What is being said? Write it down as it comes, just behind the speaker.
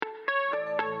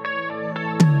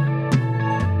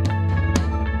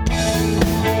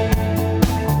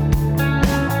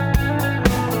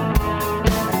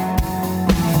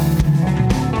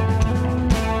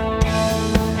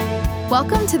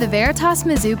Welcome to the Veritas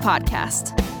Mizzou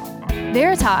podcast.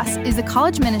 Veritas is the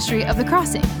college ministry of The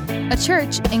Crossing, a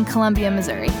church in Columbia,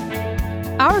 Missouri.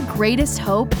 Our greatest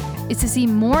hope is to see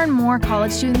more and more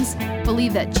college students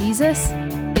believe that Jesus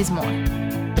is more.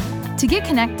 To get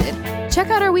connected, check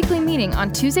out our weekly meeting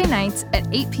on Tuesday nights at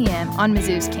 8 p.m. on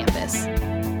Mizzou's campus.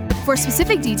 For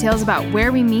specific details about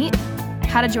where we meet,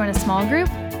 how to join a small group,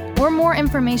 or more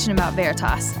information about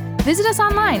Veritas, visit us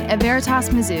online at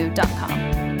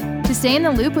veritasmizzou.com. To stay in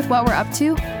the loop with what we're up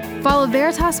to, follow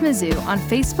Veritas Mizzou on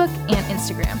Facebook and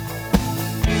Instagram.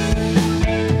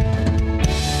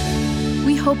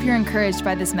 We hope you're encouraged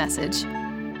by this message.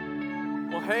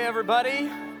 Well, hey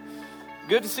everybody.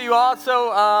 Good to see you all.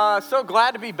 So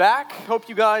glad to be back. Hope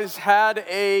you guys had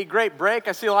a great break.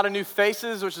 I see a lot of new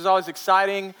faces, which is always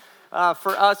exciting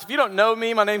for us. If you don't know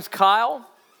me, my name's Kyle.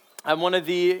 I'm one of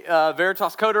the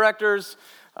Veritas co-directors.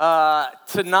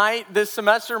 Tonight, this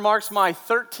semester marks my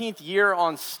 13th year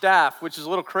on staff, which is a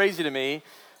little crazy to me.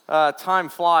 Time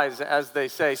flies, as they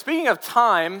say. Speaking of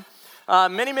time,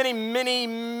 many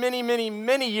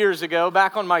years ago,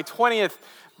 back on my 20th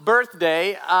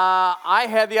birthday, I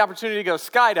had the opportunity to go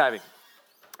skydiving.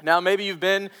 Now, maybe you've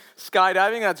been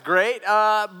skydiving, that's great,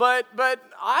 but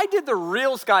I did the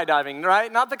real skydiving,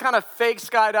 right? Not the kind of fake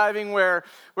skydiving where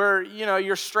you know,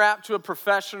 you're strapped to a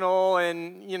professional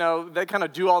and, you know, they kind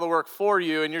of do all the work for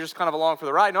you and you're just kind of along for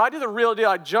the ride. No, I did the real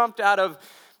deal. I jumped out of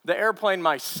the airplane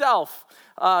myself,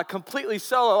 completely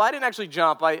solo. I didn't actually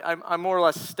jump. I more or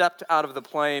less stepped out of the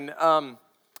plane.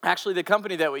 Actually, the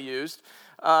company that we used,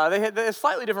 they had a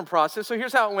slightly different process. So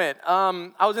here's how it went.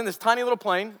 I was in this tiny little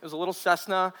plane. It was a little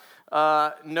Cessna,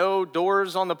 no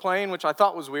doors on the plane, which I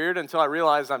thought was weird until I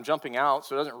realized I'm jumping out,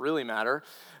 so it doesn't really matter.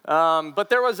 But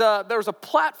there was a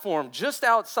platform just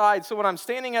outside. So when I'm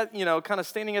standing at, kind of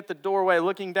standing at the doorway,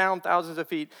 looking down thousands of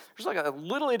feet, there's like a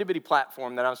little itty bitty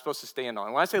platform that I'm supposed to stand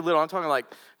on. When I say little, I'm talking like,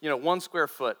 1 square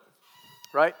foot,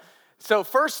 right? So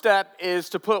first step is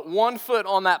to put 1 foot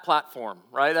on that platform,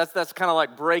 right? That's kind of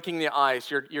like breaking the ice.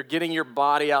 You're getting your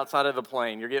body outside of the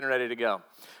plane. You're getting ready to go.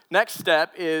 Next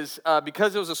step is,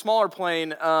 because it was a smaller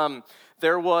plane,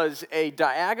 there was a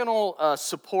diagonal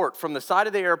support from the side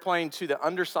of the airplane to the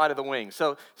underside of the wing.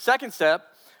 So second step,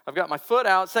 I've got my foot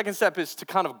out. Second step is to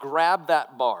kind of grab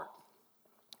that bar,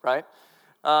 right?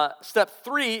 Step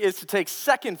 3 is to take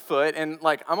second foot and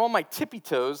I'm on my tippy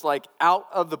toes, out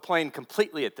of the plane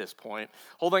completely at this point,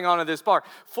 holding onto this bar.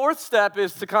 Fourth step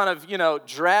is to kind of,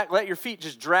 let your feet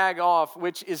just drag off,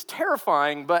 which is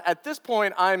terrifying. But at this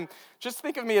point, just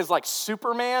think of me as like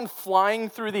Superman flying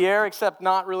through the air, except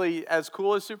not really as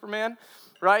cool as Superman,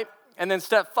 right? And then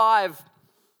step 5,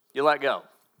 you let go.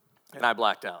 And I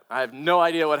blacked out. I have no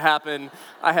idea what happened.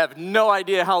 I have no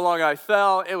idea how long I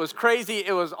fell. It was crazy.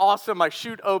 It was awesome. My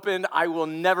chute opened. I will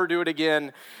never do it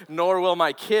again, nor will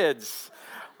my kids.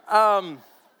 I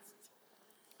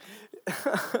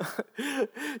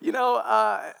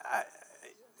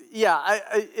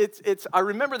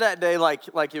remember that day like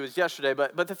it was yesterday,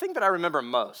 but the thing that I remember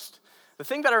most,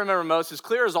 as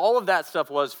clear as all of that stuff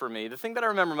was for me, the thing that I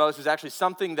remember most is actually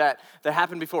something that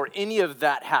happened before any of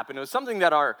that happened. It was something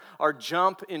that our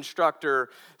jump instructor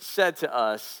said to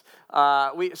us.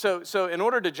 So in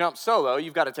order to jump solo,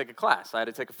 you've got to take a class. I had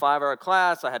to take a 5-hour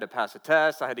class. I had to pass a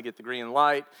test. I had to get the green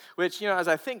light, which, as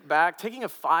I think back, taking a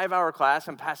 5-hour class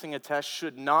and passing a test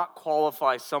should not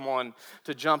qualify someone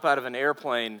to jump out of an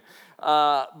airplane.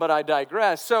 But I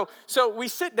digress. So we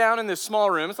sit down in this small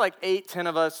room. It's like 8-10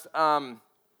 of us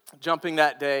jumping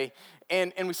that day.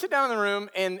 And we sit down in the room,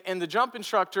 and the jump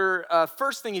instructor,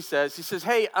 first thing he says,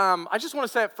 hey, I just want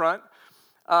to say up front,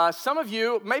 some of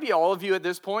you, maybe all of you at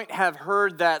this point, have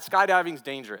heard that skydiving is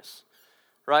dangerous,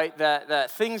 right? That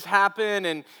things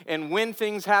happen, and when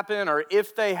things happen, or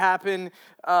if they happen,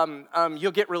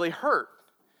 you'll get really hurt.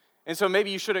 And so maybe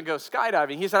you shouldn't go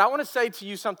skydiving. He said, I want to say to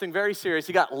you something very serious.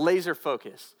 He got laser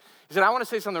focused. He said, I want to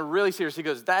say something really serious. He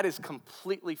goes, that is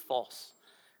completely false.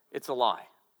 It's a lie.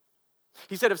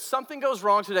 He said, if something goes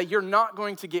wrong today, you're not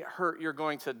going to get hurt. You're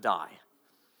going to die.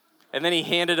 And then he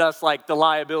handed us the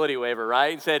liability waiver,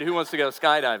 right? And said, who wants to go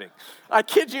skydiving? I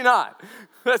kid you not.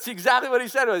 That's exactly what he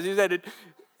said to us. He said,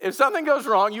 if something goes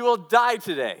wrong, you will die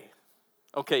today.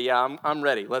 Okay, yeah, I'm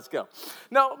ready. Let's go.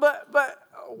 No, but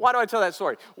why do I tell that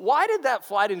story? Why did that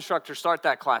flight instructor start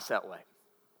that class that way?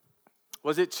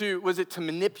 Was it to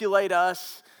manipulate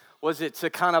us? Was it to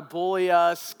kind of bully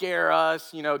us, scare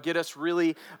us, get us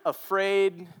really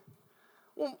afraid?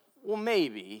 Well,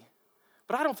 maybe,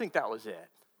 but I don't think that was it.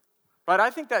 Right? I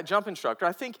think that jump instructor,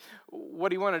 I think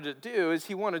what he wanted to do is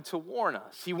he wanted to warn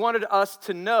us. He wanted us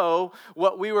to know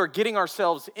what we were getting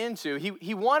ourselves into.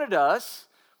 He wanted us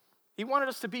He wanted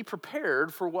us to be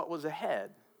prepared for what was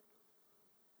ahead.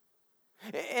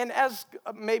 And as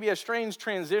maybe a strange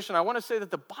transition, I want to say that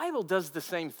the Bible does the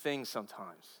same thing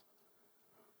sometimes.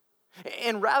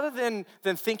 And rather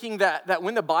than thinking that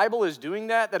when the Bible is doing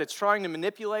that it's trying to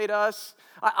manipulate us,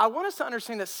 I want us to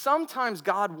understand that sometimes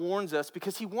God warns us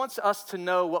because he wants us to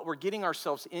know what we're getting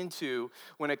ourselves into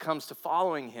when it comes to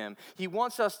following him. He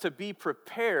wants us to be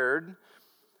prepared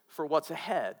for what's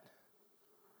ahead.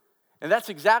 And that's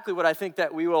exactly what I think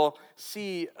that we will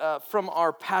see from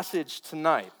our passage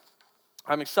tonight.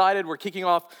 I'm excited. We're kicking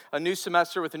off a new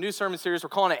semester with a new sermon series. We're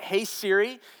calling it Hey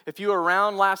Siri. If you were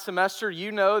around last semester,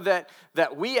 you know that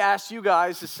we asked you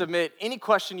guys to submit any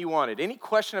question you wanted, any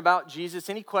question about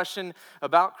Jesus, any question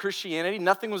about Christianity.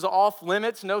 Nothing was off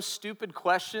limits, no stupid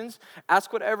questions.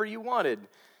 Ask whatever you wanted.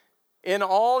 In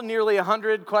all, nearly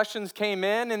 100 questions came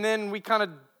in, and then we kind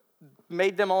of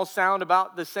made them all sound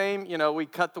about the same. You know, we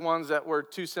cut the ones that were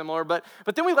too similar, but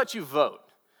then we let you vote.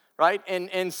 Right?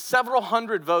 And several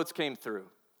hundred votes came through.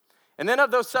 And then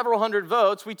of those several hundred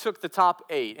votes, we took the top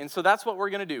 8. And so that's what we're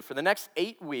going to do. For the next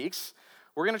 8 weeks,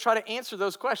 we're going to try to answer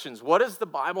those questions. What does the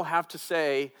Bible have to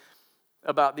say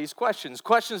about these questions?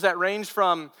 Questions that range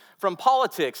from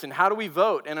politics and how do we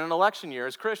vote in an election year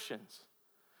as Christians,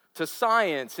 to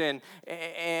science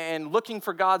and looking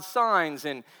for God's signs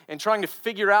and trying to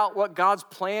figure out what God's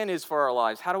plan is for our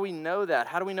lives. How do we know that?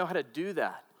 How do we know how to do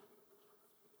that?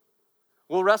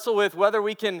 We'll wrestle with whether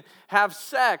we can have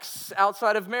sex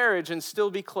outside of marriage and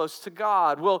still be close to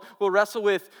God. We'll wrestle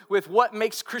with what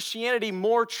makes Christianity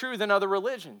more true than other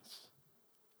religions.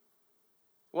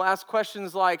 We'll ask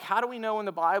questions like, how do we know when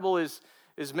the Bible is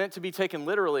meant to be taken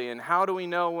literally, and how do we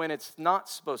know when it's not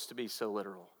supposed to be so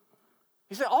literal?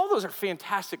 He said, all those are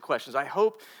fantastic questions. I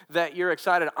hope that you're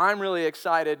excited. I'm really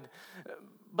excited.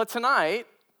 But tonight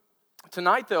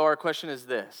though, our question is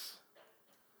this.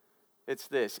 It's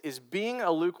this: is being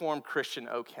a lukewarm Christian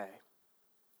okay?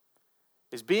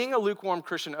 Is being a lukewarm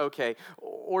Christian okay?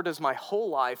 Or does my whole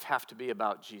life have to be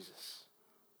about Jesus?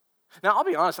 Now, I'll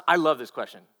be honest, I love this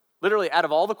question. Literally, out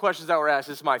of all the questions that were asked,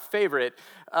 this is my favorite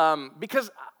because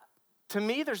to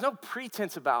me, there's no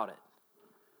pretense about it.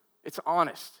 It's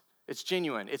honest. It's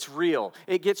genuine. It's real.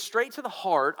 It gets straight to the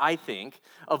heart, I think,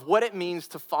 of what it means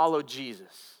to follow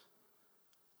Jesus.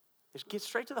 It gets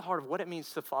straight to the heart of what it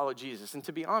means to follow Jesus. And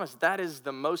to be honest, that is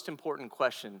the most important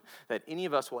question that any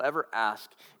of us will ever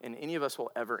ask and any of us will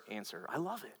ever answer. I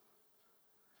love it.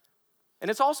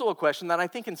 And it's also a question that I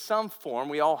think in some form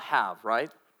we all have,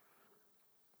 right?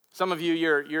 Some of you,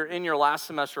 you're in your last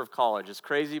semester of college. It's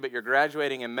crazy, but you're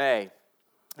graduating in May.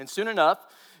 And soon enough,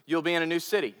 you'll be in a new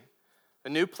city, a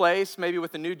new place, maybe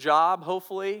with a new job,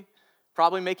 hopefully,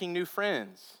 probably making new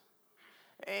friends.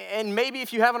 And maybe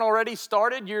if you haven't already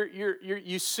started,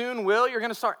 you soon will. You're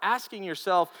going to start asking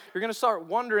yourself, you're going to start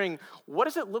wondering, what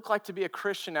does it look like to be a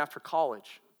Christian after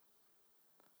college?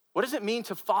 What does it mean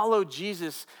to follow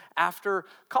Jesus after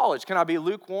college? Can I be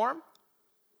lukewarm?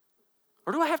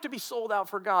 Or do I have to be sold out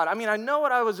for God? I mean, I know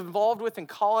what I was involved with in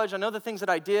college. I know the things that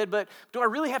I did, but do I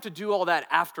really have to do all that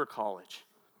after college?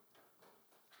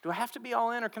 Do I have to be all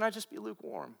in, or can I just be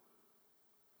lukewarm?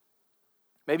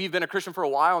 Maybe you've been a Christian for a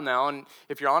while now, and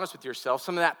if you're honest with yourself,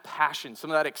 some of that passion,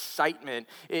 some of that excitement,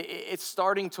 it's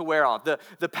starting to wear off.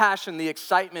 The passion, the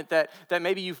excitement that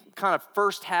maybe you've kind of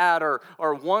first had or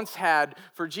once had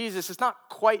for Jesus is not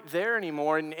quite there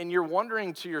anymore, and you're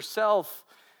wondering to yourself,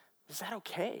 is that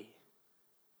okay?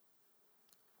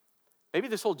 Maybe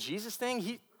this whole Jesus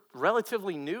thing,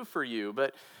 relatively new for you,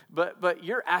 but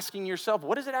you're asking yourself,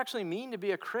 what does it actually mean to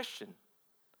be a Christian?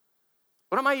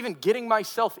 What am I even getting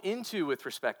myself into with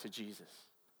respect to Jesus?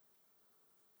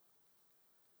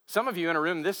 Some of you in a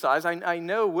room this size, I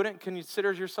know wouldn't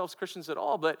consider yourselves Christians at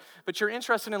all, but you're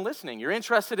interested in listening. You're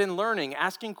interested in learning,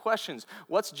 asking questions.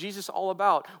 What's Jesus all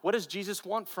about? What does Jesus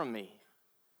want from me?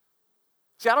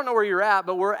 See, I don't know where you're at,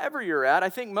 but wherever you're at, I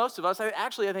think most of us, I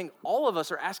think all of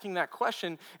us are asking that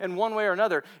question in one way or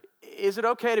another. Is it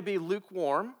okay to be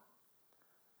lukewarm?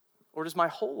 Or does my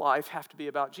whole life have to be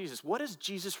about Jesus? What does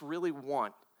Jesus really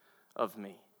want of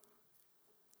me?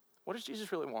 What does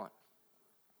Jesus really want?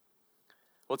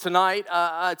 Well, tonight,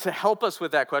 to help us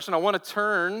with that question, I want to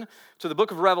turn to the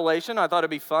book of Revelation. I thought it'd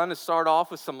be fun to start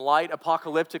off with some light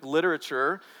apocalyptic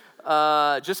literature.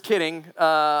 Just kidding.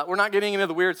 We're not getting into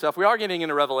the weird stuff. We are getting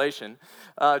into Revelation,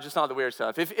 just not the weird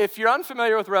stuff. If you're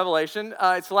unfamiliar with Revelation,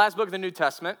 it's the last book of the New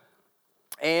Testament.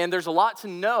 And there's a lot to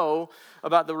know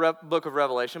about the book of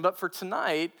Revelation. But for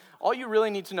tonight, all you really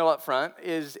need to know up front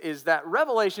is that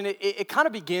Revelation, it kind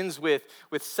of begins with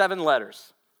 7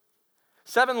 letters.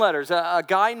 7 letters. A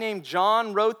guy named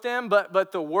John wrote them,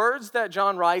 but the words that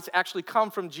John writes actually come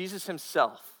from Jesus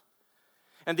himself.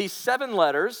 And these 7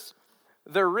 letters,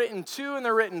 they're written to and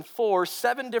they're written for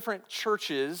 7 different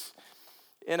churches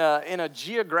in a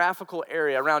geographical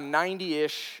area around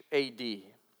 90-ish AD.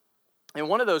 And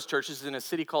one of those churches is in a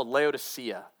city called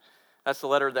Laodicea. That's the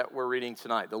letter that we're reading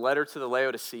tonight, the letter to the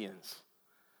Laodiceans.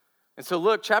 And so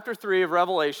look, chapter 3 of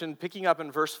Revelation, picking up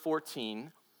in verse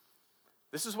 14,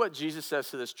 this is what Jesus says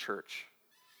to this church.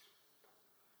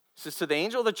 He says, to the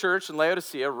angel of the church in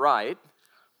Laodicea, write,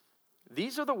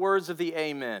 these are the words of the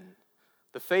Amen,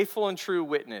 the faithful and true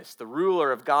witness, the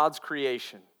ruler of God's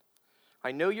creation.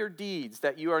 I know your deeds,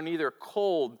 that you are neither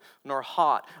cold nor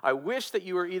hot. I wish that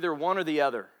you were either one or the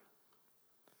other.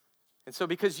 And so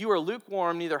because you are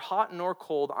lukewarm, neither hot nor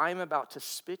cold, I am about to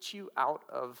spit you out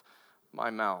of my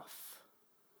mouth.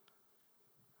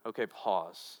 Okay,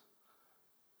 pause.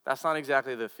 That's not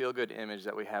exactly the feel-good image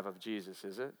that we have of Jesus,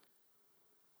 is it?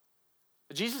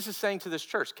 Jesus is saying to this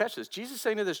church, catch this, Jesus is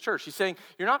saying to this church, he's saying,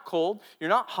 you're not cold, you're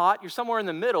not hot, you're somewhere in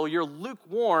the middle, you're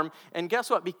lukewarm, and guess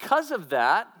what? Because of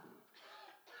that,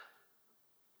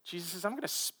 Jesus says, I'm going to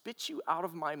spit you out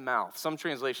of my mouth. Some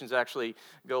translations actually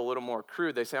go a little more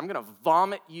crude. They say, I'm going to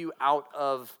vomit you out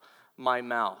of my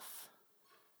mouth.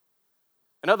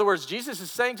 In other words, Jesus is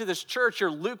saying to this church,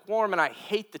 you're lukewarm and I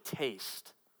hate the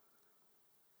taste.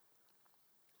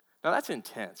 Now that's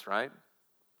intense, right?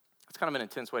 That's kind of an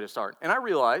intense way to start. And I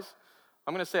realize,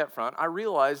 I'm going to say up front, I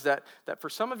realize that for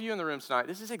some of you in the room tonight,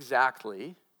 this is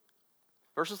exactly,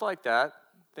 verses like that,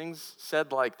 things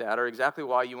said like that, are exactly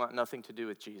why you want nothing to do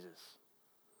with Jesus.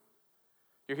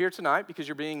 You're here tonight because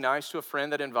you're being nice to a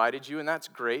friend that invited you, and that's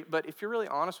great. But if you're really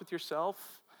honest with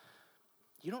yourself,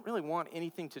 you don't really want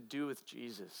anything to do with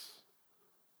Jesus.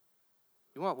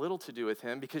 You want little to do with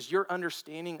him because your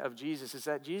understanding of Jesus is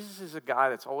that Jesus is a guy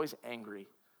that's always angry.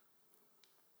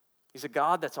 He's a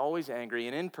God that's always angry,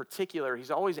 and in particular,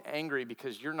 he's always angry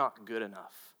because you're not good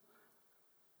enough.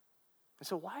 And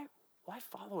so why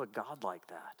follow a God like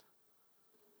that?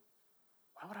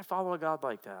 Why would I follow a God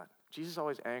like that? Jesus is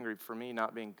always angry for me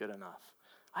not being good enough.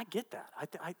 I get that.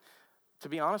 To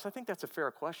be honest, I think that's a fair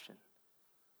question.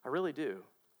 I really do.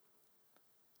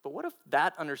 But what if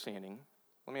that understanding,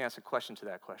 let me ask a question to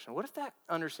that question. What if that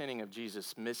understanding of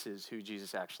Jesus misses who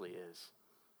Jesus actually is?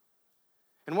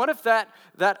 And what if that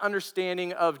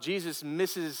understanding of Jesus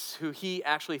misses who he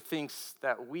actually thinks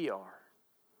that we are?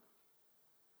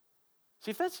 See,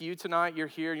 if that's you tonight, you're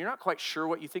here, and you're not quite sure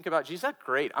what you think about Jesus, that's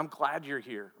great. I'm glad you're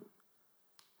here.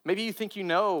 Maybe you think you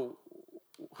know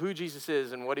who Jesus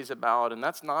is and what he's about, and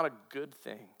that's not a good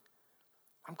thing.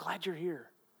 I'm glad you're here.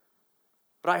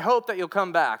 But I hope that you'll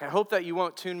come back. I hope that you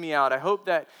won't tune me out. I hope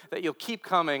that you'll keep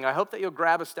coming. I hope that you'll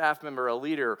grab a staff member, a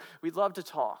leader. We'd love to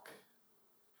talk.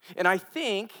 And I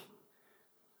think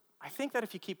that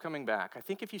if you keep coming back, I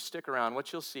think if you stick around,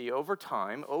 what you'll see over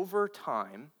time,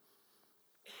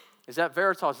 is that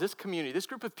Veritas, this community, this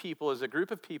group of people is a group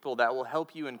of people that will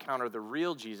help you encounter the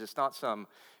real Jesus, not some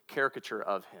caricature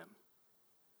of him.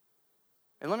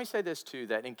 And let me say this too,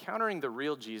 that encountering the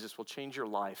real Jesus will change your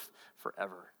life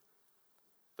forever.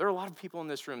 There are a lot of people in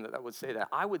this room that would say that.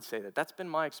 I would say that. That's been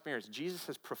my experience. Jesus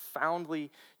has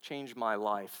profoundly changed my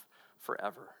life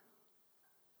forever.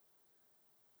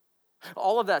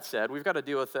 All of that said, we've got to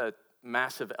deal with a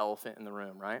massive elephant in the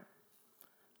room, right?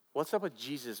 What's up with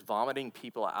Jesus vomiting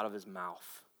people out of his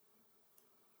mouth?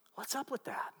 What's up with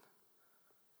that?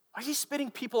 Why is he spitting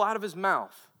people out of his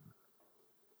mouth?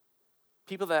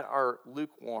 People that are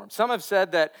lukewarm. Some have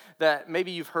said that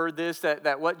maybe you've heard this,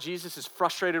 that what Jesus is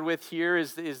frustrated with here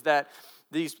is that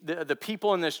the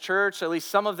people in this church, at least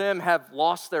some of them, have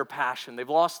lost their passion. They've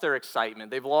lost their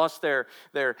excitement. They've lost their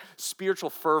spiritual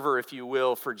fervor, if you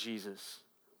will, for Jesus.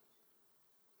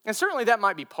 And certainly that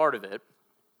might be part of it.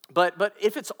 But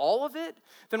if it's all of it,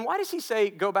 then why does he say,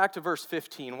 go back to verse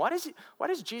 15, why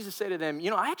does Jesus say to them,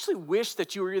 I actually wish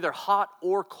that you were either hot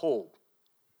or cold?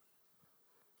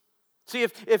 See,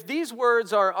 if these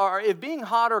words if being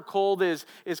hot or cold is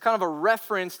kind of a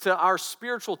reference to our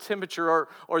spiritual temperature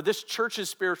or this church's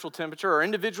spiritual temperature or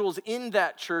individuals in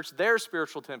that church, their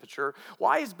spiritual temperature,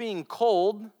 why is being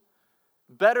cold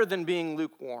better than being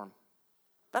lukewarm?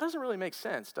 That doesn't really make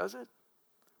sense, does it?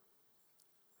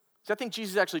 So I think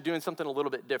Jesus is actually doing something a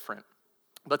little bit different.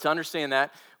 But to understand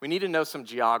that, we need to know some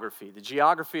geography, the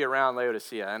geography around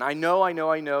Laodicea. And I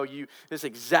know, this is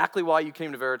exactly why you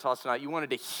came to Veritas tonight. You wanted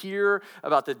to hear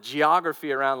about the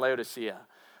geography around Laodicea.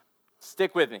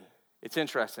 Stick with me. It's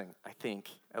interesting, I think,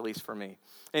 at least for me.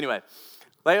 Anyway,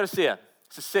 Laodicea,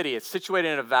 it's a city. It's situated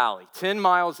in a valley, 10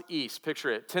 miles east.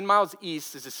 Picture it. 10 miles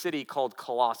east is a city called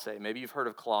Colossae. Maybe you've heard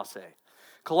of Colossae.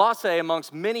 Colossae,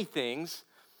 amongst many things,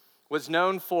 was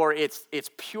known for its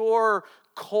pure,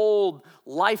 cold,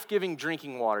 life-giving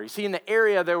drinking water. You see, in the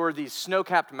area, there were these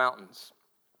snow-capped mountains.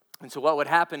 And so what would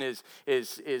happen is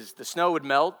the snow would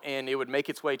melt, and it would make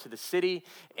its way to the city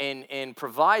and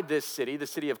provide this city, the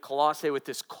city of Colossae, with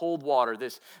this cold water,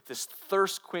 this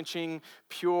thirst-quenching,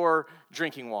 pure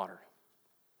drinking water.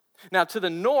 Now, to the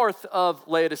north of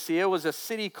Laodicea was a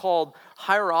city called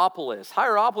Hierapolis.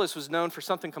 Hierapolis was known for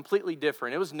something completely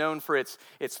different. It was known for its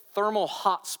thermal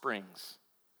hot springs.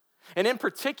 And in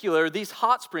particular, these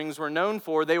hot springs were known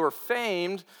for, they were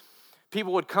famed.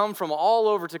 People would come from all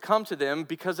over to come to them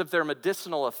because of their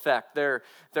medicinal effect, their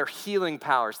healing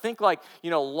powers. Think like,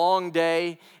 long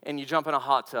day and you jump in a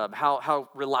hot tub, how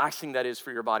relaxing that is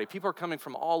for your body. People are coming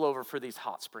from all over for these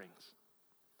hot springs.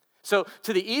 So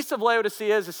to the east of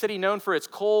Laodicea is a city known for its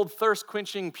cold,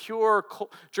 thirst-quenching, pure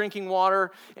drinking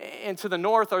water. And to the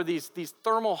north are these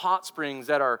thermal hot springs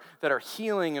that are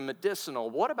healing and medicinal.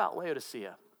 What about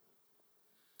Laodicea?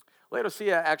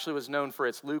 Laodicea actually was known for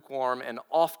its lukewarm and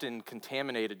often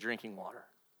contaminated drinking water.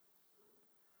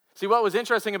 See, what was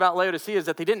interesting about Laodicea is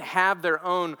that they didn't have their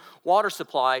own water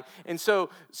supply, and so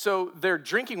their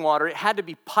drinking water, it had to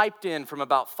be piped in from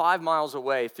about 5 miles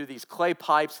away through these clay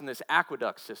pipes and this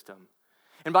aqueduct system.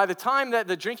 And by the time that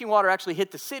the drinking water actually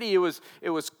hit the city, it was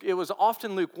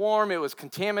often lukewarm, it was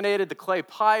contaminated, the clay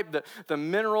pipe, the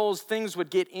minerals, things would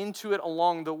get into it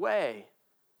along the way.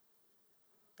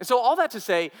 And so all that to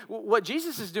say, what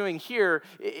Jesus is doing here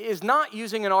is not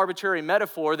using an arbitrary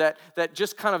metaphor that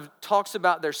just kind of talks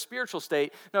about their spiritual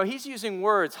state. No, he's using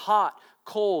words, hot,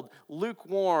 cold,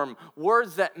 lukewarm,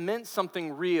 words that meant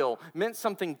something real, meant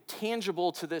something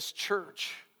tangible to this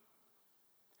church.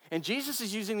 And Jesus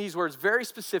is using these words very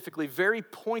specifically, very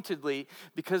pointedly,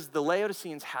 because the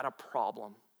Laodiceans had a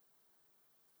problem.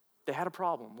 They had a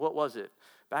problem. What was it?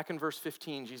 Back in verse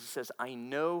 15, Jesus says, I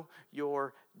know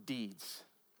your deeds.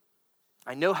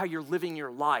 I know how you're living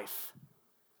your life.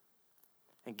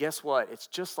 And guess what? It's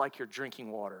just like your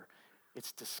drinking water.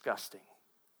 It's disgusting.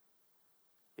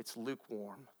 It's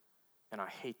lukewarm, and I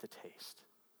hate the taste.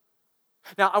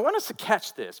 Now, I want us to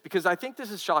catch this because I think this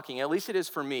is shocking, at least it is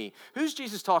for me. Who's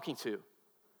Jesus talking to?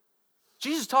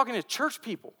 Jesus is talking to church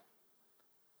people.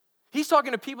 He's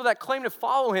talking to people that claim to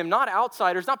follow him, not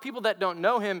outsiders, not people that don't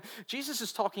know him. Jesus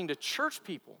is talking to church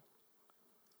people.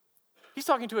 He's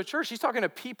talking to a church. He's talking to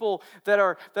people that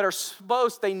are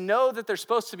they know that they're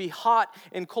supposed to be hot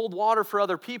and cold water for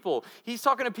other people. He's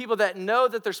talking to people that know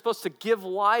that they're supposed to give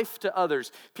life to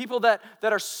others. People that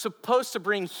are supposed to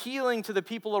bring healing to the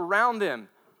people around them.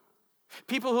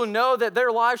 People who know that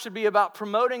their lives should be about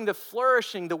promoting the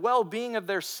flourishing, the well-being of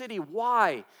their city.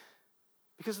 Why?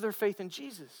 Because of their faith in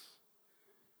Jesus.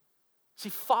 See,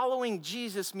 following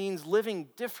Jesus means living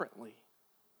differently.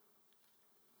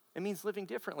 It means living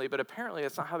differently, but apparently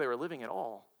that's not how they were living at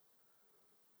all.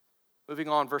 Moving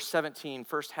on, verse 17,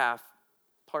 first half,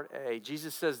 part A,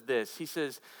 Jesus says this. He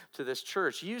says to this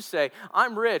church, you say,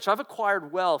 I'm rich, I've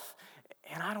acquired wealth,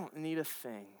 and I don't need a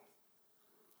thing.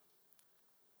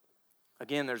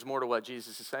 Again, there's more to what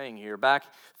Jesus is saying here. Back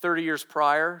 30 years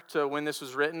prior to when this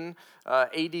was written,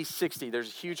 AD 60, there's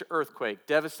a huge earthquake,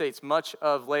 devastates much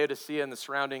of Laodicea and the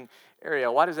surrounding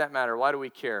area. Why does that matter? Why do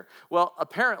we care? Well,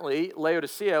 apparently,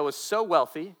 Laodicea was so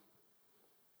wealthy,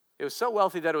 it was so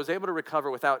wealthy that it was able to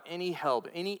recover without any help,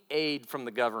 any aid from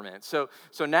the government. So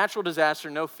natural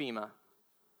disaster, no FEMA.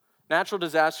 Natural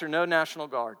disaster, no National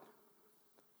Guard.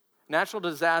 Natural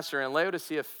disaster, and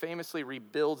Laodicea famously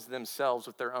rebuilds themselves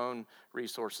with their own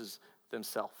resources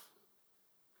themselves.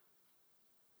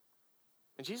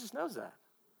 And Jesus knows that.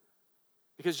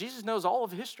 Because Jesus knows all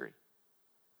of history.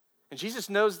 And Jesus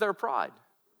knows their pride.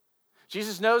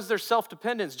 Jesus knows their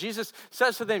self-dependence. Jesus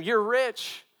says to them, you're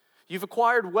rich. You've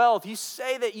acquired wealth. You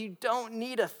say that you don't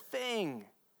need a thing.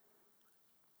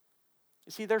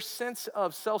 You see, their sense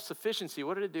of self-sufficiency,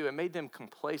 what did it do? It made them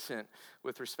complacent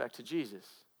with respect to Jesus.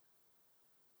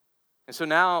 And so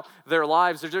now their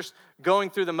lives, they're just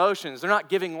going through the motions. They're not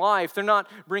giving life. They're not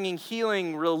bringing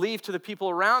healing, relief to the people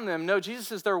around them. No,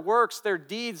 Jesus is their works, their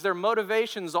deeds, their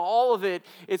motivations, all of it.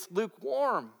 It's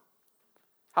lukewarm.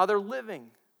 How they're living.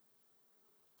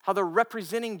 How they're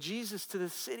representing Jesus to the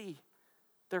city.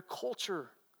 Their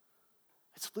culture.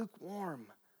 It's lukewarm.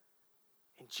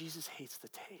 And Jesus hates the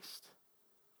taste.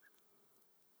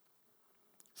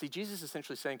 See, Jesus is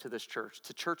essentially saying to this church,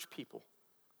 to church people,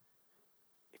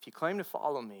 if you claim to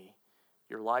follow me,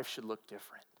 your life should look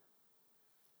different.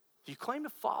 If you claim to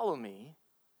follow me,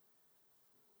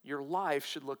 your life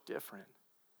should look different.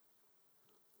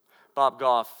 Bob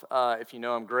Goff. If you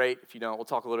know him, great. If you don't, we'll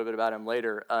talk a little bit about him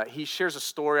later. He shares a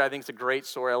story. I think it's a great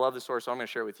story. I love the story, so I'm going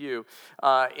to share it with you.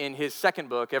 In his second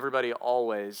book, Everybody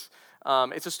Always,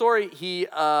 it's a story. He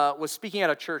was speaking at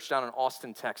a church down in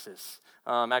Austin, Texas.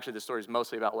 Actually, the story is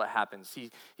mostly about what happens.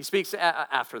 He speaks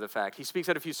after the fact. He speaks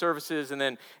at a few services and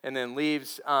then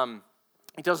leaves.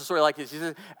 He tells a story like this. He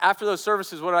says, after those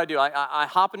services, what do? I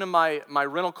hop into my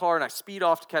rental car and I speed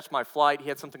off to catch my flight. He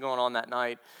had something going on that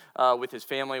night with his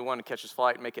family. He wanted to catch his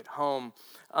flight and make it home.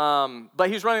 But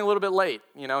he was running a little bit late.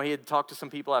 You know, he had talked to some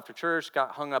people after church,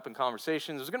 got hung up in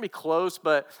conversations. It was going to be close,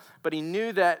 but he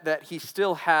knew that he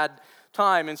still had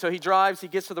time. And so he drives, he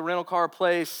gets to the rental car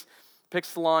place,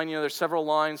 picks the line. You know, there's several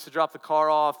lines to drop the car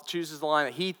off, chooses the line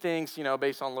that he thinks, you know,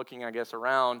 based on looking, I guess,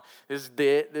 around. This is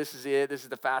it. This is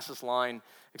the fastest line,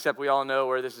 except we all know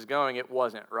where this is going. It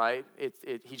wasn't, right?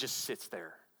 He just sits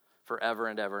there forever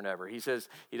and ever and ever. He says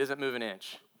he doesn't move an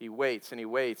inch. He waits and he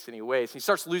waits and he waits. He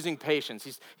starts losing patience.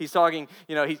 He's talking,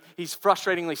 you know, he's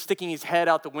frustratingly sticking his head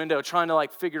out the window, trying to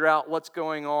like figure out what's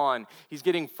going on. He's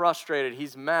getting frustrated.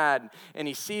 He's mad, and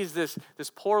he sees this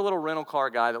poor little rental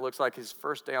car guy that looks like his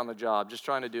first day on the job, just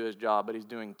trying to do his job, but he's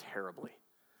doing terribly,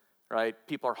 right?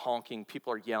 People are honking.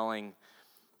 People are yelling.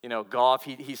 You know, Goff,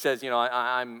 he says, you know,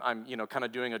 I'm you know, kind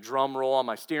of doing a drum roll on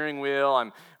my steering wheel.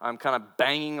 I'm kind of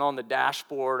banging on the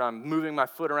dashboard. I'm moving my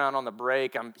foot around on the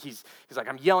brake. He's like,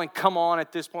 I'm yelling, come on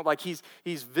at this point. Like he's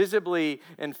visibly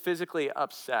and physically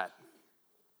upset.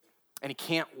 And he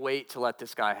can't wait to let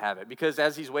this guy have it. Because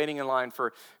as he's waiting in line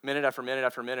for minute after minute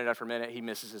after minute after minute, he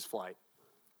misses his flight.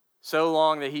 So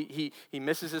long that he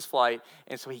misses his flight,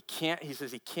 and so he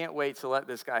says he can't wait to let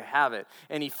this guy have it.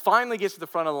 And he finally gets to the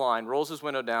front of the line, rolls his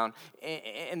window down,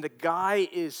 and the guy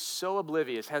is so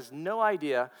oblivious, has no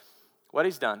idea what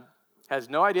he's done, has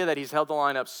no idea that he's held the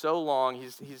line up so long,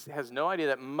 he has no idea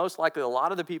that most likely a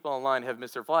lot of the people in line have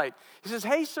missed their flight. He says,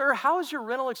 hey, sir, how was your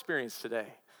rental experience today?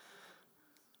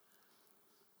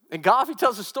 And Goff, he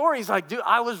tells the story, he's like, dude,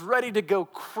 I was ready to go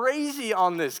crazy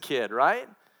on this kid, right?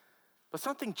 But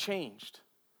something changed.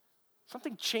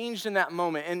 Something changed in that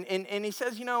moment. And he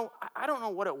says, you know, I don't know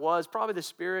what it was, probably the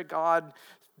Spirit, God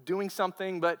doing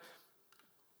something, but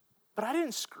I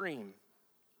didn't scream.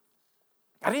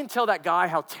 I didn't tell that guy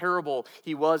how terrible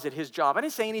he was at his job. I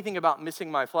didn't say anything about missing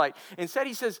my flight. Instead,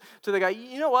 he says to the guy,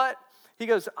 you know what? He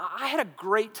goes, I had a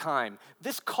great time.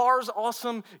 This car's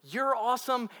awesome. You're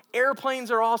awesome. Airplanes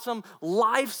are awesome.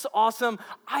 Life's awesome.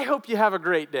 I hope you have a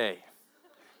great day.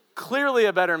 Clearly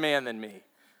a better man than me.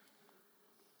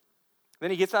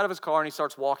 Then he gets out of his car and he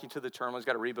starts walking to the terminal. He's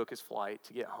got to rebook his flight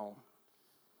to get home.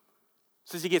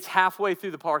 Says he gets halfway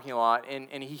through the parking lot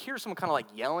and he hears someone kind of like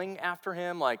yelling after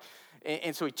him,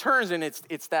 and so he turns and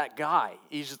it's that guy.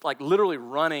 He's just like literally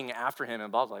running after him,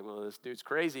 and Bob's like, well, this dude's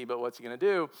crazy, but what's he gonna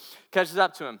do? Catches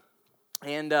up to him.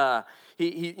 And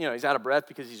he you know, he's out of breath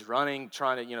because he's running,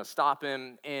 trying to, you know, stop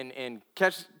him, and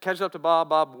catches up to Bob.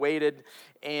 Bob waited,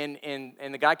 and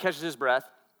the guy catches his breath,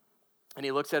 and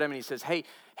he looks at him and he says, hey,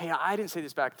 I didn't say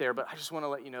this back there, but I just want to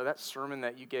let you know that sermon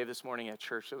that you gave this morning at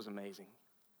church, it was amazing.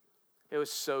 It was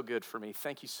so good for me.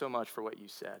 Thank you so much for what you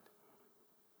said.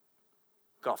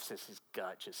 Goff says his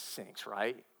gut just sinks,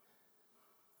 right? It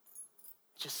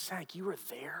just sank. You were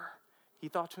there, he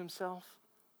thought to himself.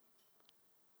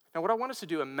 Now, what I want us to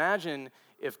do, imagine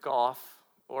if Goff,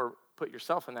 or put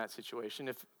yourself in that situation,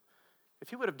 if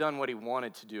he would have done what he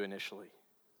wanted to do initially,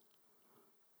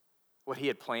 what he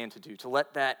had planned to do, to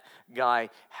let that guy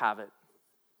have it.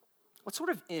 What sort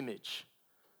of image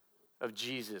of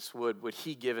Jesus would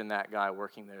he given that guy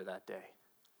working there that day?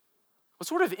 What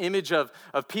sort of image of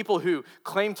people who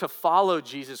claim to follow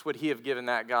Jesus would he have given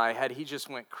that guy had he just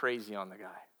went crazy on the guy?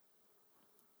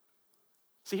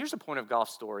 See, here's the point of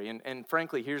Goff's story, and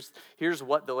frankly, here's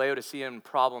what the Laodicean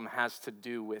problem has to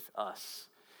do with us.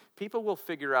 People will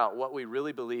figure out what we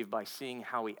really believe by seeing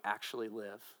how we actually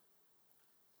live.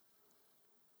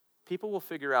 People will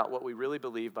figure out what we really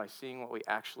believe by seeing what we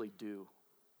actually do.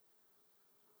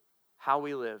 How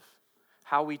we live,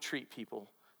 how we treat people,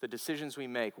 the decisions we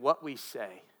make, what we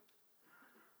say.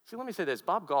 See, let me say this.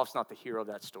 Bob Goff's not the hero of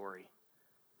that story.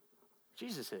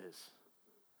 Jesus is.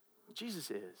 Jesus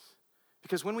is.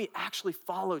 Because when we actually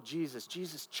follow Jesus,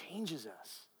 Jesus changes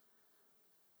us.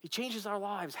 He changes our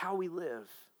lives, how we live.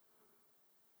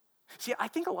 See, I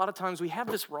think a lot of times we have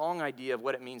this wrong idea of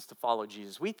what it means to follow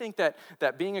Jesus. We think that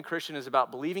being a Christian is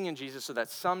about believing in Jesus so that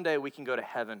someday we can go to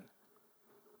heaven.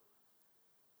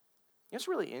 You know what's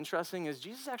really interesting is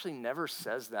Jesus actually never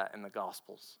says that in the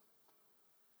Gospels.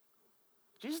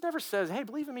 Jesus never says, hey,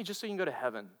 believe in me just so you can go to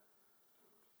heaven.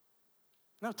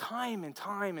 No, time and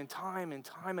time and time and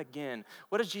time again,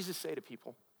 what does Jesus say to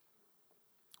people?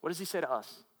 What does he say to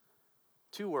us?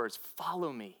 2 words,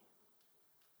 follow me.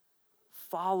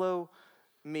 Follow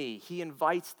me. He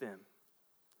invites them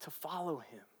to follow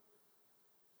him.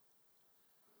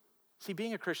 See,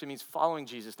 being a Christian means following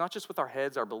Jesus, not just with our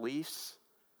heads, our beliefs,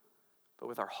 but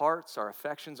with our hearts, our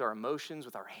affections, our emotions,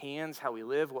 with our hands, how we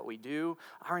live, what we do,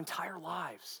 our entire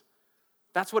lives.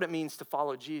 That's what it means to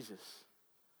follow Jesus.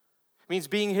 It means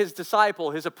being his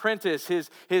disciple, his apprentice,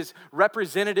 his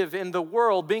representative in the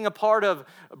world, being a part of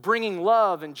bringing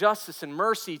love and justice and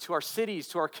mercy to our cities,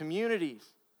 to our communities.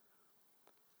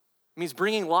 It means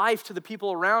bringing life to the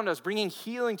people around us, bringing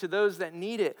healing to those that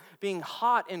need it, being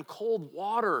hot and cold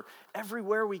water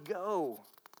everywhere we go.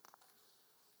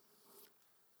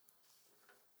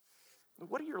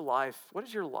 What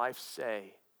does your life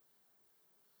say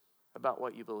about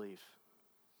what you believe?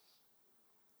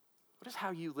 What does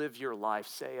how you live your life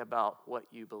say about what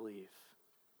you believe?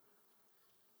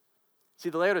 See,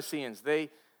 the Laodiceans,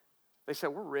 they said,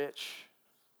 we're rich.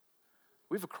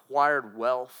 We've acquired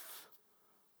wealth.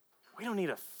 We don't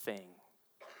need a thing.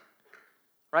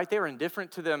 Right? They were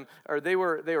indifferent to them, or they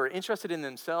were interested in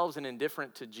themselves and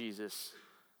indifferent to Jesus.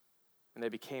 And they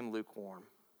became lukewarm.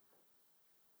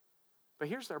 But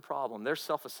here's their problem. Their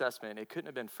self-assessment, it couldn't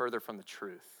have been further from the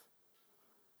truth.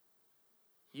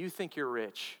 You think you're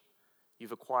rich.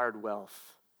 You've acquired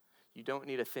wealth. You don't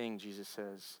need a thing, Jesus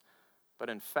says. But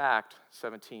in fact,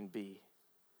 17b,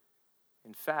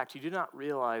 in fact, you do not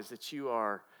realize that you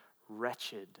are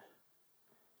wretched,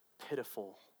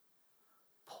 pitiful,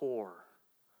 poor,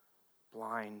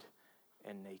 blind,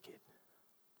 and naked.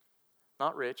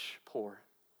 Not rich, poor.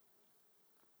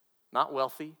 Not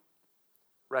wealthy,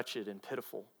 wretched and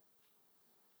pitiful.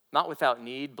 Not without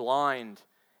need, blind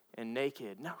and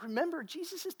naked. Now remember,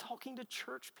 Jesus is talking to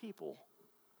church people.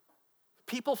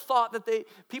 People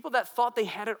that thought they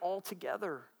had it all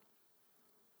together.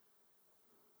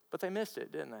 But they missed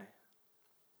it, didn't they?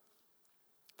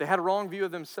 They had a wrong view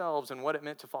of themselves and what it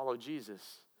meant to follow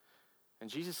Jesus. And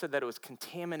Jesus said that it was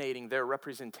contaminating their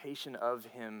representation of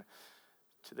him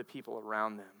to the people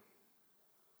around them.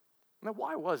 Now,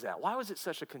 why was that? Why was it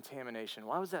such a contamination?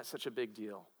 Why was that such a big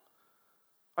deal?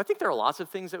 I think there are lots of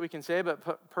things that we can say,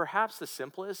 but perhaps the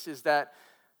simplest is that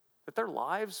their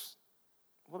lives,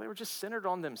 well, they were just centered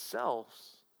on themselves.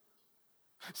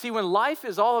 See, when life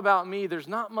is all about me, there's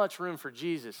not much room for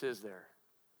Jesus, is there?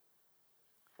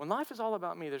 When life is all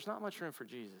about me, there's not much room for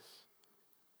Jesus.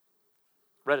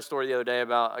 Read a story the other day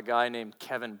about a guy named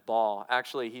Kevin Ball.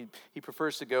 Actually, he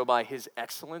prefers to go by His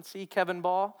Excellency Kevin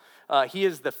Ball. He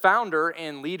is the founder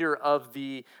and leader of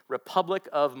the Republic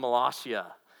of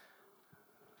Malaysia.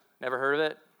 Never heard of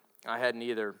it? I hadn't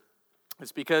either.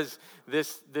 It's because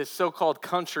this so-called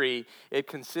country, it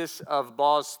consists of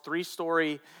Ball's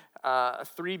 3-story,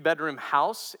 3-bedroom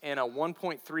house and a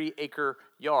 1.3-acre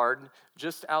yard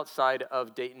just outside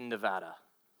of Dayton, Nevada.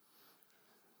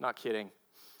 Not kidding.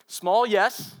 Small,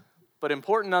 yes, but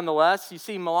important nonetheless. You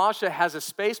see, Malaysia has a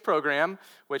space program,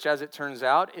 which, as it turns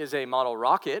out, is a model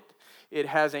rocket. It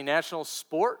has a national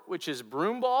sport, which is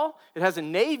broomball. It has a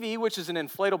navy, which is an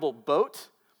inflatable boat.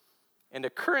 And a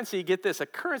currency, get this, a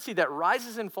currency that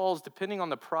rises and falls depending on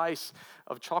the price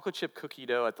of chocolate chip cookie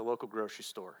dough at the local grocery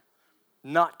store.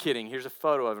 Not kidding. Here's a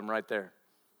photo of him right there.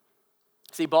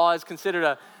 See, Ball is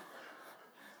considered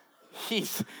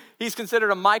he's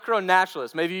considered a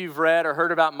micronationalist. Maybe you've read or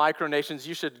heard about micronations.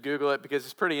 You should Google it because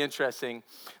it's pretty interesting.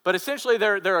 But essentially,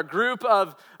 they're a group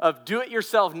of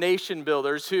do-it-yourself nation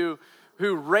builders who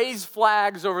raise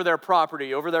flags over their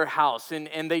property, over their house,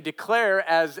 and they declare,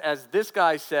 as this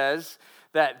guy says,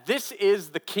 that this is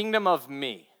the kingdom of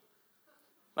me.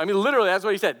 I mean, literally, that's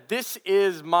what he said. This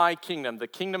is my kingdom, the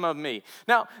kingdom of me.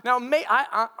 Now,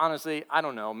 honestly, I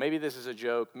don't know. Maybe this is a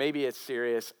joke. Maybe it's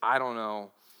serious. I don't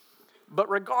know. But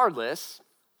regardless,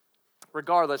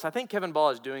 I think Kevin Ball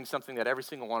is doing something that every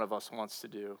single one of us wants to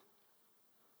do.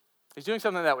 He's doing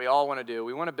something that we all want to do.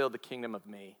 We want to build the kingdom of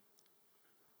me.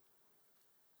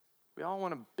 We all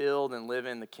want to build and live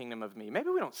in the kingdom of me. Maybe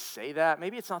we don't say that.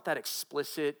 Maybe it's not that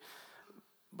explicit.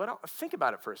 But think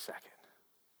about it for a second.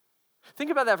 Think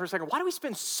about that for a second. Why do we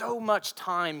spend so much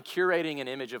time curating an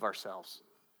image of ourselves?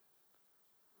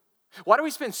 Why do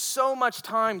we spend so much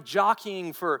time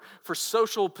jockeying for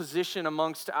social position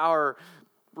amongst our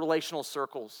relational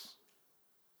circles?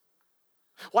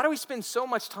 Why do we spend so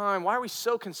much time, why are we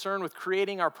so concerned with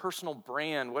creating our personal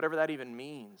brand, whatever that even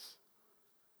means?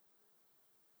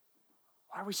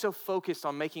 Why are we so focused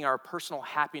on making our personal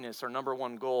happiness our number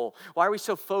one goal? Why are we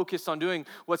so focused on doing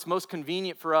what's most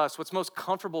convenient for us, what's most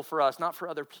comfortable for us, not for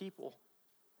other people?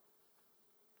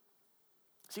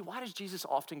 See, why does Jesus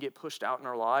often get pushed out in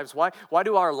our lives? Why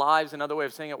do our lives, another way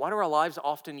of saying it, why do our lives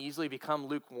often easily become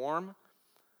lukewarm?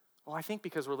 Well, I think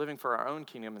because we're living for our own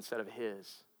kingdom instead of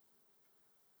his.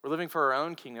 We're living for our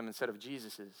own kingdom instead of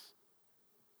Jesus's.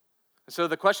 And so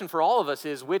the question for all of us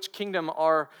is, which kingdom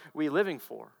are we living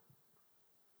for?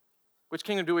 Which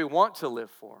kingdom do we want to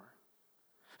live for?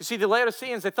 You see, the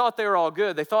Laodiceans, they thought they were all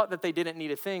good. They thought that they didn't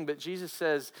need a thing, but Jesus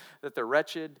says that they're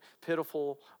wretched,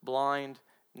 pitiful, blind,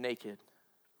 naked.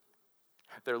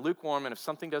 They're lukewarm, and if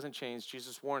something doesn't change,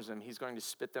 Jesus warns them he's going to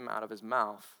spit them out of his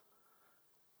mouth.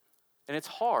 And it's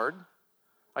hard.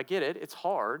 I get it. It's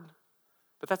hard.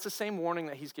 But that's the same warning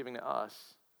that he's giving to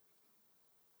us.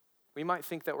 We might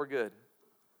think that we're good.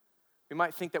 We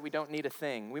might think that we don't need a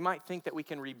thing. We might think that we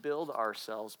can rebuild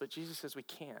ourselves, but Jesus says we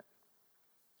can't.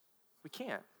 We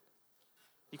can't.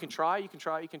 You can try,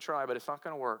 but it's not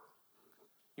going to work.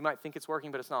 You might think it's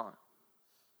working, but it's not.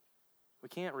 We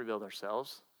can't rebuild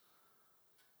ourselves.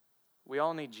 We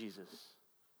all need Jesus.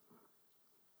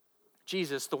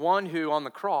 Jesus, the one who on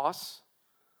the cross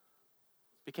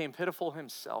became pitiful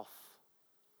himself.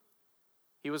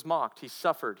 He was mocked. He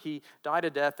suffered. He died a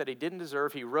death that he didn't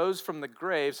deserve. He rose from the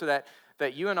grave so that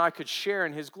you and I could share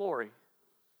in his glory.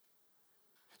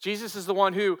 Jesus is the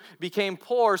one who became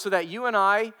poor so that you and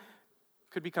I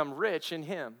could become rich in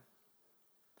him.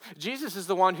 Jesus is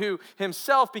the one who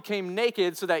himself became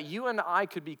naked so that you and I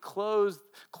could be clothed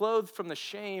from the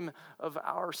shame of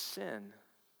our sin.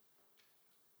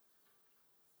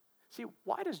 See,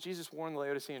 why does Jesus warn the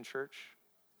Laodicean church?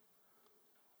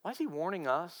 Why is he warning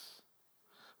us?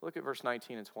 Look at verse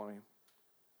 19 and 20.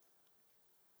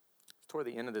 Toward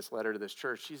the end of this letter to this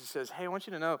church, Jesus says, hey, I want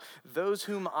you to know, those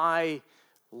whom I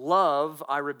love,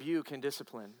 I rebuke and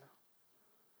discipline.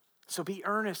 So be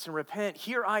earnest and repent.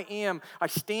 Here I am. I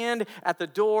stand at the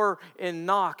door and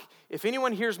knock. If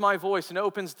anyone hears my voice and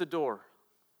opens the door,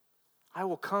 I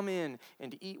will come in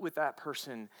and eat with that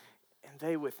person and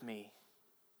they with me.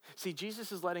 See,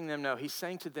 Jesus is letting them know. He's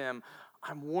saying to them,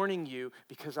 I'm warning you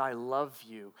because I love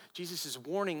you. Jesus is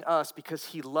warning us because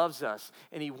he loves us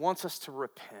and he wants us to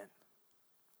repent.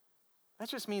 That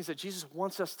just means that Jesus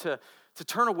wants us to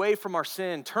turn away from our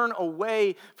sin, turn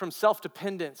away from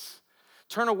self-dependence,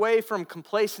 turn away from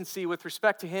complacency with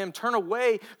respect to him, turn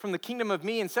away from the kingdom of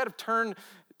me instead of turn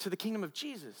to the kingdom of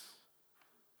Jesus.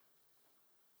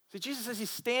 See, Jesus says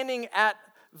he's standing at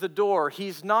the door.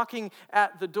 He's knocking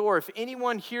at the door. If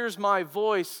anyone hears my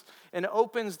voice and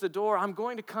opens the door, I'm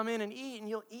going to come in and eat, and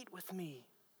you'll eat with me.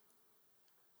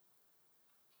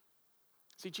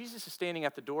 See, Jesus is standing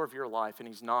at the door of your life, and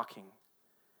he's knocking.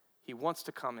 He wants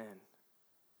to come in.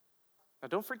 Now,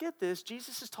 don't forget this.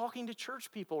 Jesus is talking to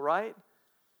church people, right?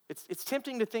 It's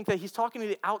tempting to think that he's talking to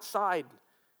the outside,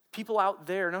 people out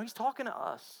there. No, he's talking to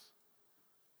us.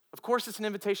 Of course, it's an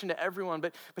invitation to everyone,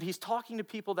 but he's talking to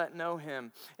people that know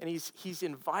him, and he's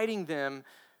inviting them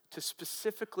to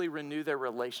specifically renew their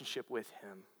relationship with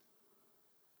him.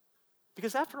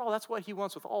 Because after all, that's what he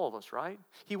wants with all of us, right?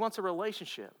 He wants a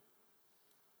relationship.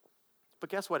 But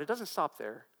guess what? It doesn't stop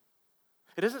there.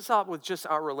 It doesn't stop with just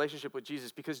our relationship with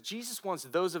Jesus, because Jesus wants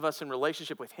those of us in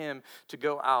relationship with him to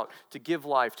go out, to give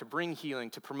life, to bring healing,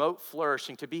 to promote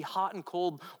flourishing, to be hot and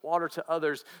cold water to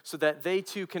others so that they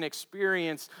too can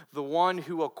experience the one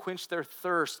who will quench their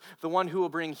thirst, the one who will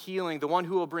bring healing, the one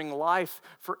who will bring life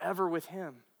forever with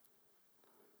him.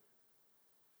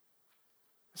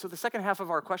 So the second half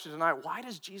of our question tonight, why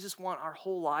does Jesus want our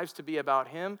whole lives to be about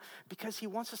him? Because he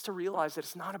wants us to realize that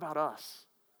it's not about us.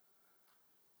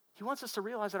 He wants us to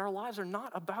realize that our lives are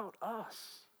not about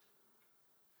us.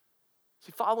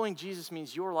 See, following Jesus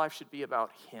means your life should be about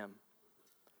him.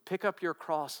 Pick up your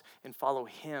cross and follow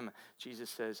him, Jesus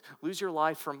says. Lose your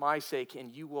life for my sake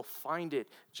and you will find it,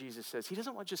 Jesus says. He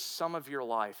doesn't want just some of your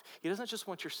life. He doesn't just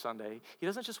want your Sunday. He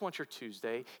doesn't just want your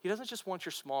Tuesday. He doesn't just want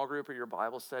your small group or your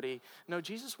Bible study. No,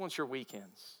 Jesus wants your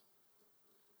weekends.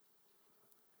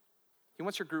 He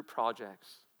wants your group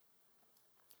projects.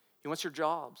 He wants your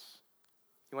jobs.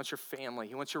 He wants your family.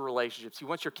 He wants your relationships. He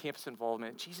wants your campus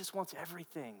involvement. Jesus wants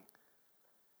everything.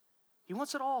 He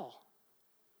wants it all.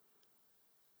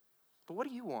 But what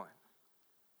do you want?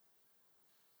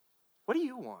 What do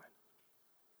you want?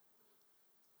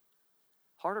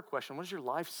 Harder question, what does your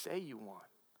life say you want?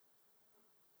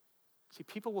 See,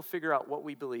 people will figure out what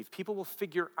we believe. People will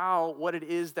figure out what it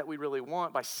is that we really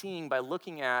want by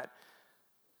looking at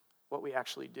what we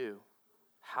actually do,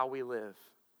 how we live.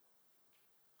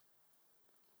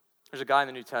 There's a guy in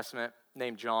the New Testament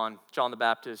named John the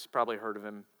Baptist. You've probably heard of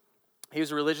him. He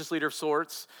was a religious leader of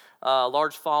sorts,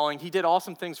 large following. He did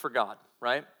awesome things for God,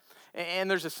 right?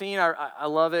 And there's a scene, I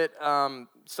love it.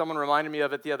 Someone reminded me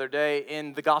of it the other day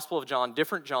in the Gospel of John,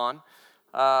 different John,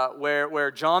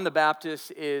 where John the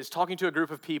Baptist is talking to a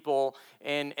group of people,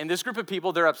 and this group of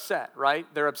people, they're upset, right?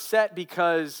 They're upset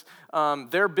because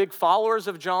they're big followers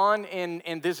of John,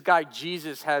 and this guy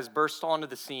Jesus has burst onto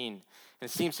the scene, and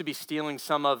seems to be stealing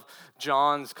some of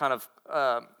John's kind of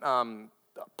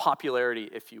popularity,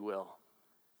 if you will.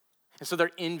 And so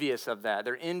they're envious of that.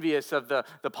 They're envious of the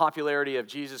popularity of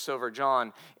Jesus over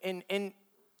John. And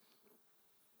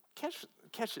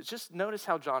catch it. Just notice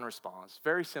how John responds.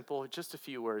 Very simple, just a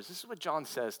few words. This is what John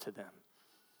says to them.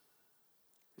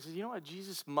 He says, you know what?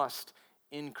 Jesus must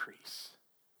increase.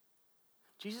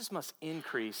 Jesus must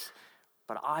increase,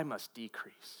 but I must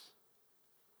decrease.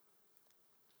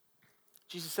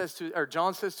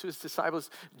 John says to his disciples,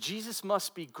 Jesus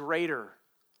must be greater,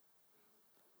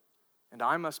 and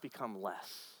I must become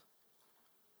less.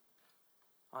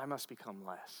 I must become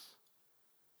less.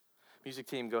 Music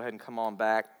team, go ahead and come on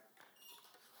back.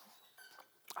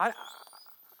 I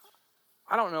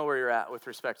don't know where you're at with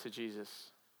respect to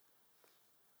Jesus.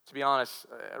 To be honest,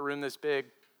 a room this big,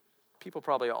 people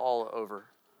probably all over.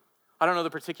 I don't know the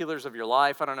particulars of your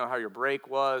life. I don't know how your break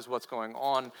was, what's going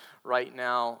on right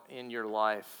now in your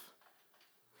life.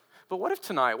 But what if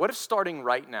tonight, what if starting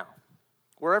right now,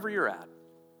 wherever you're at,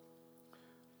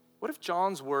 what if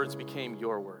John's words became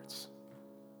your words?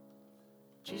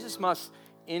 Jesus must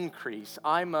increase,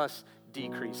 I must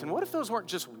decrease. And what if those weren't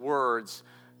just words,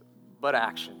 but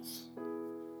actions?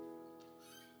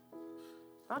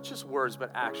 Not just words,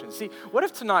 but actions. See, what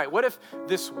if tonight, what if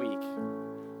this week,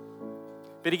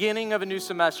 beginning of a new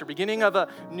semester, beginning of a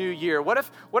new year, what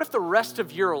if the rest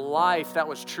of your life that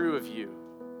was true of you?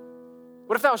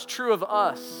 What if that was true of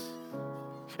us?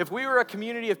 If we were a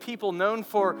community of people known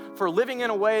for living in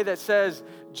a way that says,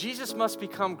 Jesus must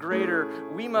become greater,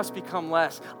 we must become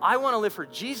less. I want to live for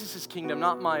Jesus' kingdom,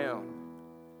 not my own.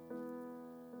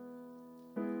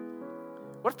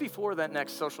 What if before that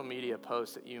next social media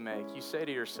post that you make, you say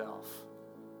to yourself,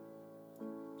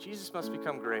 Jesus must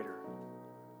become greater,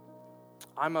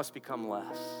 I must become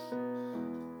less.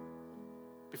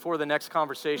 Before the next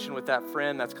conversation with that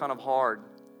friend that's kind of hard,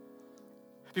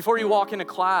 before you walk into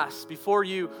class, before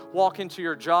you walk into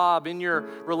your job, in your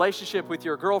relationship with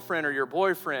your girlfriend or your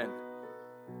boyfriend,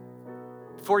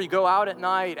 before you go out at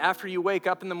night, after you wake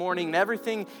up in the morning, and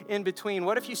everything in between,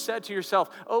 what if you said to yourself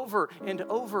over and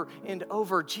over and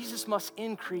over, Jesus must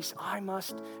increase, I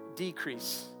must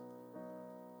decrease?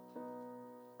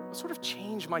 What sort of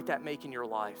change might that make in your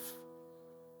life?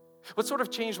 What sort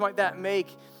of change might that make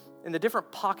in the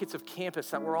different pockets of campus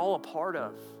that we're all a part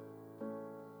of?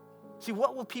 See,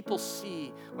 what will people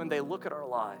see when they look at our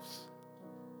lives?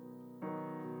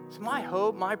 So my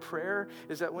hope, my prayer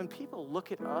is that when people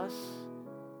look at us,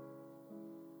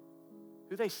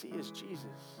 who they see is Jesus.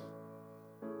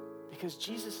 Because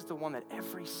Jesus is the one that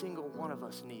every single one of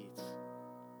us needs.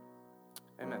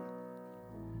 Amen.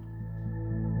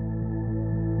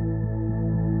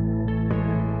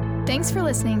 Thanks for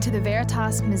listening to the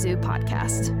Veritas Mizzou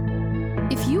podcast.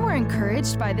 If you were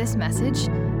encouraged by this message,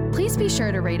 please be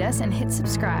sure to rate us and hit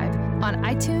subscribe on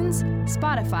iTunes,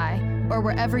 Spotify, or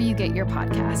wherever you get your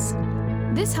podcasts.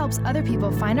 This helps other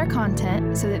people find our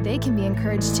content so that they can be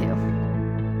encouraged too.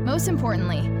 Most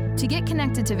importantly, to get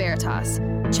connected to Veritas,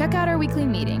 check out our weekly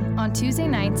meeting on Tuesday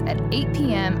nights at 8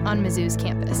 p.m. on Mizzou's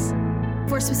campus.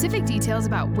 For specific details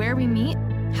about where we meet,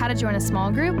 how to join a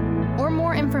small group, or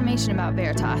more information about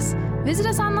Veritas, visit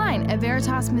us online at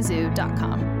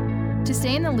veritasmizzou.com. To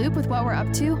stay in the loop with what we're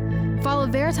up to, follow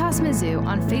Veritas Mizzou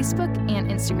on Facebook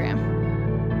and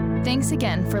Instagram. Thanks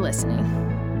again for listening.